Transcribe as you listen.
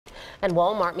And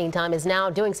Walmart, meantime, is now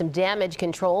doing some damage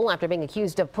control after being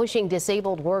accused of pushing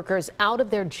disabled workers out of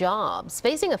their jobs.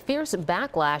 Facing a fierce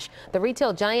backlash, the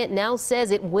retail giant now says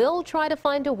it will try to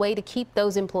find a way to keep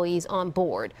those employees on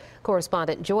board.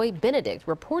 Correspondent Benedict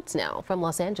reports now from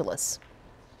Los Angeles.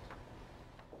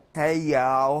 Hey,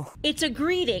 y'all. It's a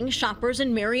greeting shoppers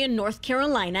in Marion, North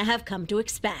Carolina have come to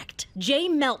expect. Jay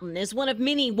Melton is one of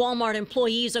many Walmart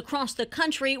employees across the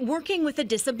country working with a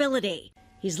disability.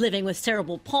 He's living with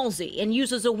cerebral palsy and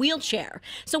uses a wheelchair.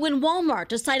 So when Walmart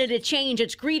decided to change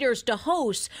its greeters to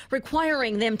hosts,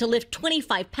 requiring them to lift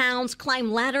 25 pounds,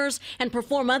 climb ladders, and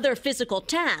perform other physical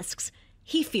tasks,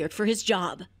 he feared for his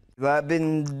job. I've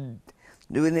been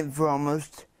doing it for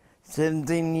almost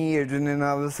 17 years, and then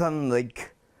all of a sudden, they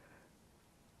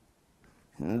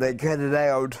cut it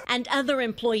out. And other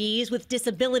employees with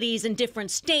disabilities in different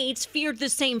states feared the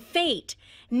same fate.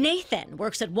 Nathan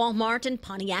works at Walmart in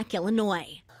Pontiac,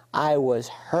 Illinois. I was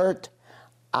hurt.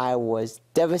 I was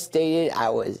devastated. I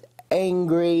was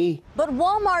angry. But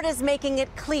Walmart is making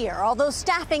it clear, although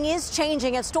staffing is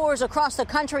changing at stores across the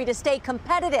country to stay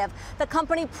competitive, the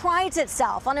company prides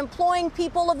itself on employing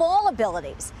people of all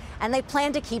abilities, and they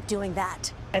plan to keep doing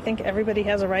that. I think everybody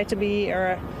has a right to be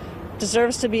or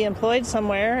deserves to be employed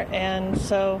somewhere, and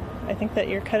so I think that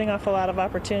you're cutting off a lot of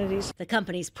opportunities. The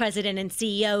company's president and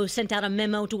CEO sent out a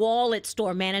memo to all its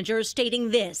store managers stating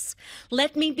this: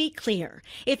 "Let me be clear.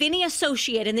 If any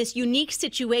associate in this unique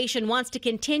situation wants to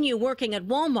continue working at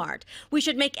Walmart, we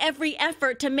should make every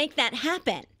effort to make that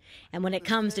happen." And when it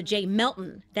comes to Jay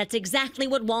Melton, that's exactly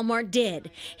what Walmart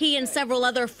did. He and several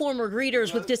other former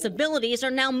greeters with disabilities are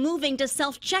now moving to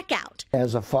self-checkout.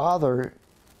 As a father,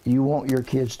 you want your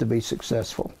kids to be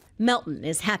successful. Melton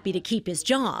is happy to keep his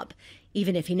job,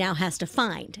 even if he now has to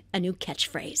find a new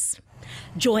catchphrase.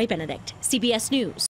 Benedict, CBS News.